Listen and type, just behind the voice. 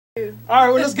All right,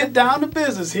 well, let's get down to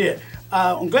business here.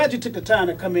 I'm glad you took the time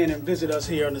to come in and visit us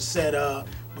here on the set.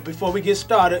 But before we get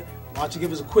started, why don't you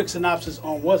give us a quick synopsis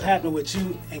on what's happening with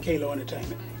you and Kalo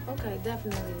Entertainment? Okay,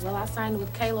 definitely. Well, I signed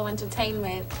with Kalo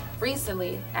Entertainment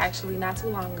recently, actually not too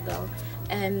long ago,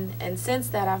 and since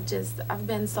that I've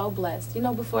been so blessed. You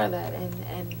know, before that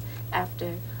and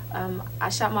after. I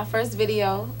shot my first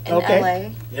video in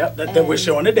LA. Yep, that we're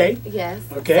showing today. Yes.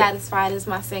 Okay. Satisfied is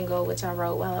my single, which I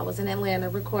wrote while I was in Atlanta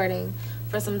recording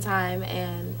for some time,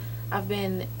 and I've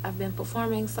been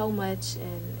performing so much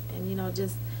and you know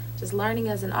just learning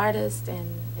as an artist and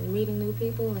meeting new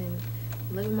people and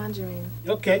living my dream.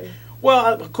 Okay.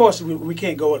 Well, of course we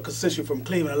can't go because since you're from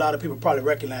Cleveland, a lot of people probably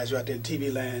recognize you out there in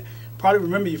TV land. Probably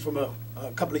remember you from a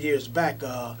couple of years back.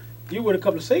 You were in a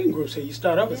couple of singing groups here. You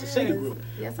started off as a singing group.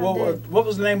 Yes, I did. What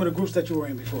was the name of the groups that you were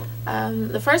in before?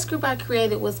 The first group I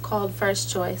created was called First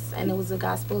Choice, and it was a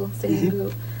gospel singing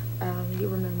group. You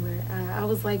remember. I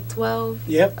was like 12,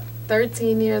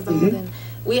 13 years old, and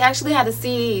we actually had a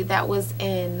CD that was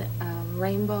in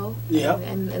Rainbow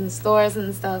and in stores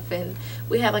and stuff, and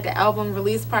we had like an album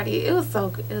release party. It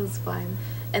was fun.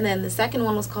 And then the second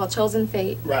one was called Chosen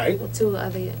Fate, right? With two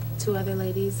other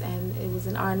ladies, and it was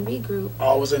an R&B group.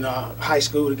 All was in high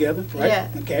school together, right? Yeah.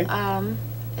 Okay.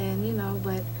 And you know,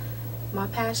 but my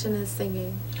passion is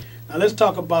singing. Now let's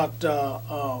talk about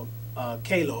Kalo.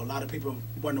 A lot of people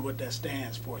wonder what that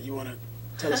stands for. You want to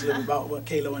tell us a little about what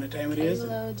Kalo Entertainment is?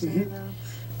 Kalo,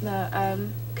 No,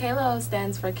 Kalo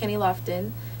stands for Kenny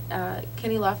Lofton.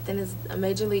 Kenny Lofton is a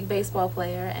Major League Baseball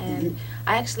player, and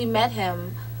I actually met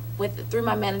him through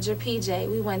my manager PJ.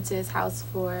 We went to his house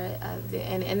for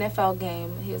an NFL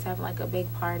game. He was having like a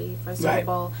big party for Super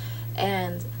Bowl,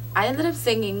 and I ended up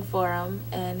singing for him,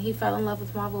 and he fell in love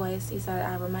with my voice. He said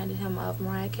I reminded him of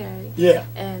Mariah Carey. Yeah.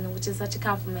 And which is such a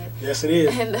compliment. Yes, it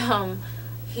is. And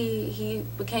he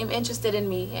became interested in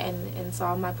me and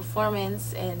saw my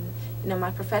performance and you know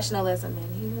my professionalism,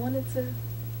 and he wanted to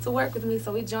work with me,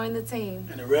 so we joined the team.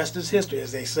 And the rest is history,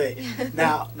 as they say.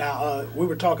 Now, we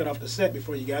were talking off the set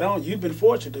before you got on. You've been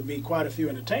fortunate to meet quite a few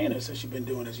entertainers since you've been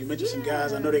doing this. You mentioned some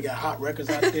guys. I know they got hot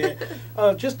records out there.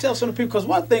 Just tell some of the people, because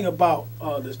one thing about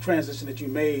this transition that you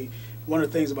made, one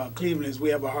of the things about Cleveland is we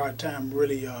have a hard time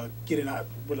really getting out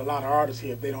with a lot of artists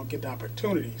here if they don't get the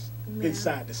opportunities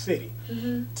inside the city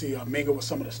to mingle with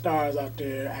some of the stars out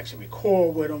there, actually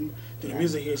record with them, do the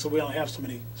music here, so we only have so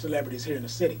many celebrities here in the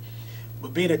city.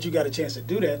 But being that you got a chance to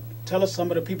do that, tell us some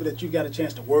of the people that you got a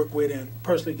chance to work with and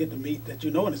personally get to meet that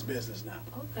you know in this business now.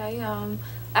 Okay,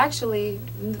 actually,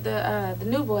 the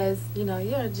new boys, you know,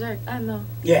 you're a jerk, I know.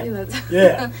 Yeah, you know.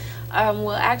 yeah.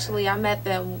 Well, actually, I met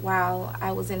them while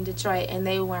I was in Detroit, and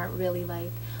they weren't really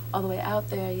like all the way out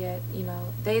there yet. You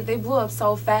know, they blew up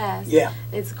so fast. Yeah,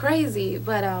 it's crazy.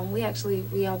 But we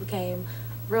all became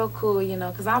real cool, you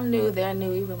know, because I'm new, they're new.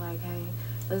 We were like, hey,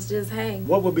 let's just hang.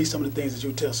 What would be some of the things that you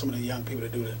would tell some of the young people to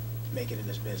do to make it in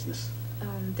this business?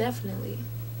 Definitely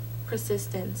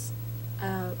persistence.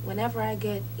 Whenever I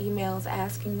get emails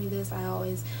asking me this,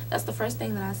 that's the first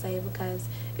thing that I say, because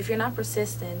if you're not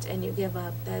persistent and you give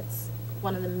up, that's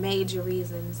one of the major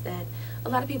reasons that a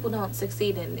lot of people don't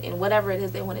succeed in whatever it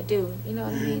is they want to do, you know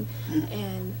what I mean?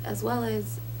 And as well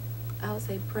as, I would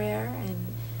say, prayer and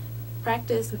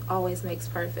practice always makes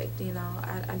perfect, you know.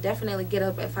 I definitely get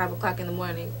up at 5 o'clock in the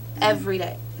morning every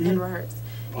day and rehearse,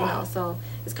 you know. So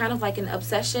it's kind of like an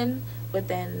obsession, but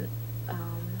then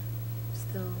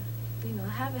still, you know,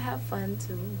 have fun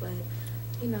too. But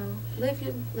you know,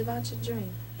 live out your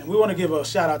dream. And we want to give a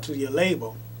shout out to your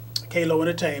label, Kalo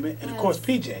Entertainment, and of course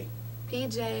PJ.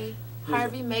 PJ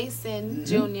Harvey Mason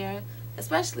Jr.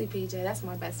 Especially PJ, that's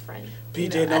my best friend.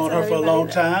 PJ, you know, known her for a long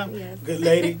time, good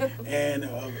lady, and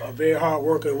a very hard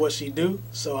worker at what she do.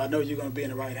 So I know you're going to be in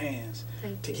the right hands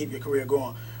to keep your career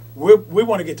going. We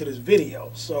want to get to this video,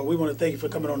 so we want to thank you for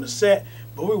coming on the set,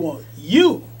 but we want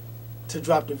you to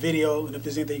drop the video, and if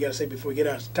there's anything you got to say before we get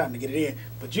out, it's time to get it in,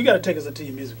 but you got to take us into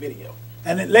your music video.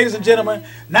 And then, ladies and gentlemen,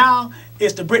 now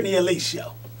it's the Britni Elise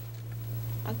Show.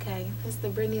 Okay, it's the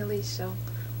Britni Elise Show.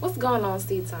 What's going on,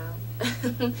 Steve Time?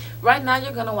 Right now,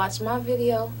 you're going to watch my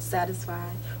video,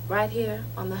 Satisfied, right here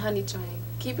on the Honey Train.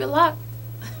 Keep it locked.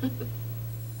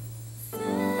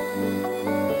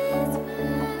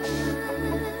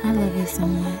 I love you so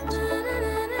much.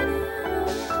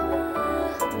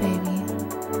 Baby,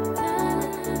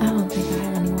 I don't think I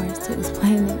have any words to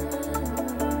explain it.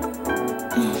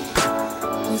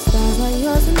 The stars are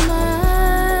yours and mine.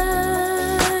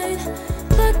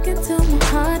 Look into my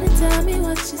heart and tell me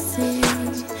what you see.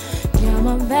 You're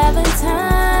my Valentine,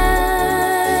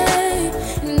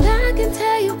 and I can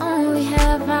tell you only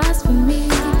have eyes for me.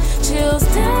 Chills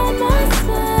down my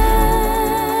spine.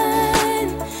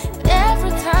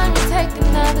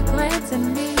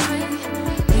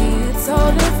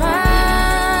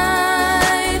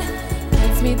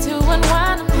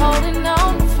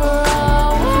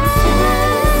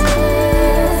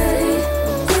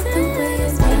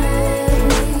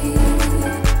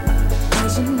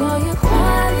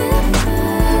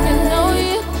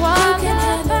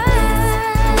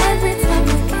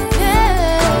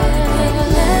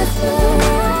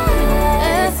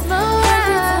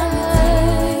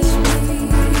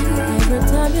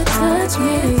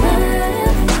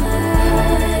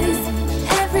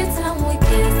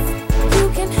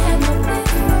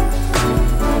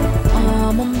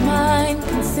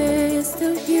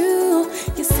 with you.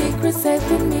 Your secret's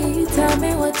safe with me. Tell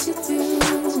me what you do.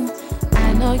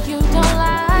 I know you don't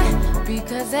lie,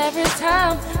 because every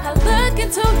time I look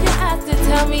into your eyes, they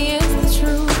tell me it's the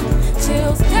truth.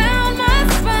 Chills down my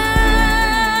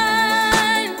spine,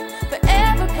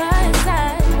 forever by your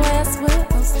side. Where's where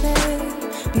I'll stay,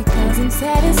 because I'm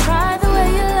satisfied. The way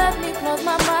you love me blows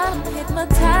my mind. I'm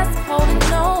hypnotized,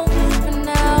 holding on.